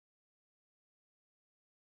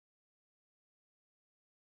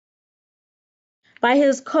by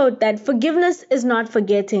his quote that forgiveness is not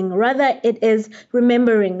forgetting, rather it is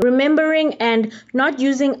remembering and not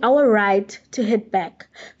using our right to hit back.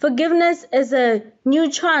 Forgiveness is a new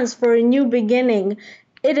chance for a new beginning.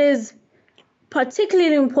 It is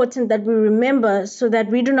particularly important that we remember so that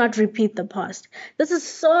we do not repeat the past. This is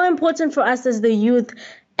so important for us as the youth,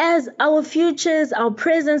 as our futures, our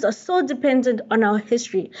presents are so dependent on our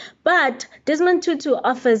history. But Desmond Tutu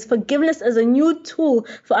offers forgiveness as a new tool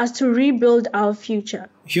for us to rebuild our future.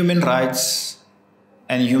 Human rights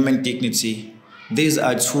and human dignity, these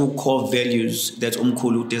are two core values that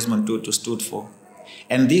Umkhulu Desmond Tutu stood for.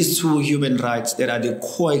 And these two human rights that are the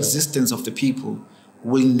coexistence of the people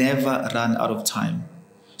will never run out of time.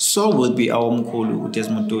 So will be our Umkhulu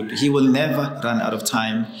Desmond Tutu. He will never run out of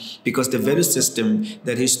time because the value system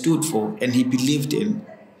that he stood for and he believed in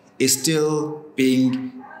is still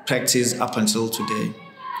being practiced up until today.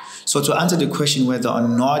 So to answer the question whether or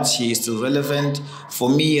not he is still relevant, for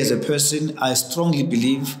me as a person, I strongly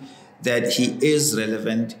believe that he is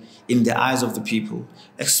relevant in the eyes of the people,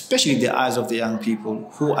 especially the eyes of the young people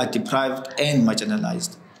who are deprived and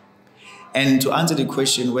marginalized. And to answer the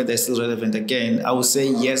question whether it's still relevant again, I would say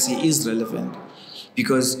yes, he is relevant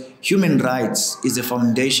because human rights is the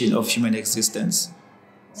foundation of human existence.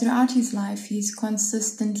 Throughout his life, he's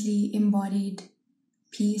consistently embodied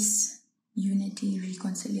peace, unity,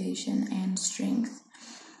 reconciliation, and strength.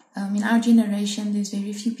 In our generation, there's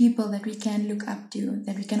very few people that we can look up to,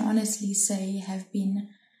 that we can honestly say have been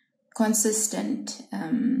consistent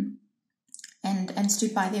and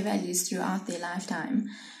stood by their values throughout their lifetime.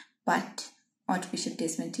 But Archbishop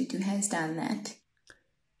Desmond Tutu has done that.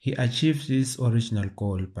 He achieved his original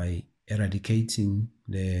goal by eradicating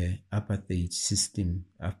the apartheid system,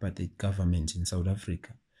 apartheid government in South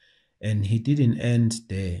Africa. And he didn't end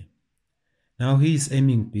there. Now he is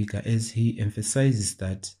aiming bigger as he emphasizes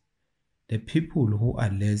that the people who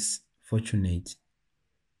are less fortunate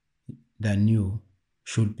than you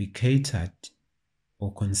should be catered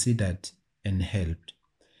or considered and helped.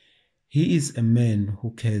 He is a man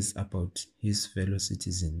who cares about his fellow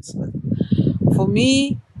citizens. For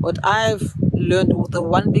me, what I've learned, the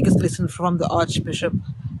one biggest lesson from the Archbishop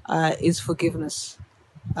is forgiveness.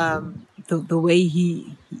 The way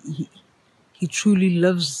he truly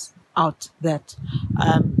lives out that.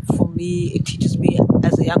 For me, it teaches me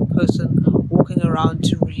as a young person walking around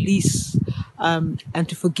to release and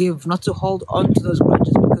to forgive, not to hold on to those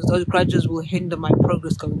grudges, because those grudges will hinder my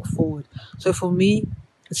progress going forward. So for me,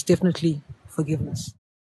 it's definitely forgiveness.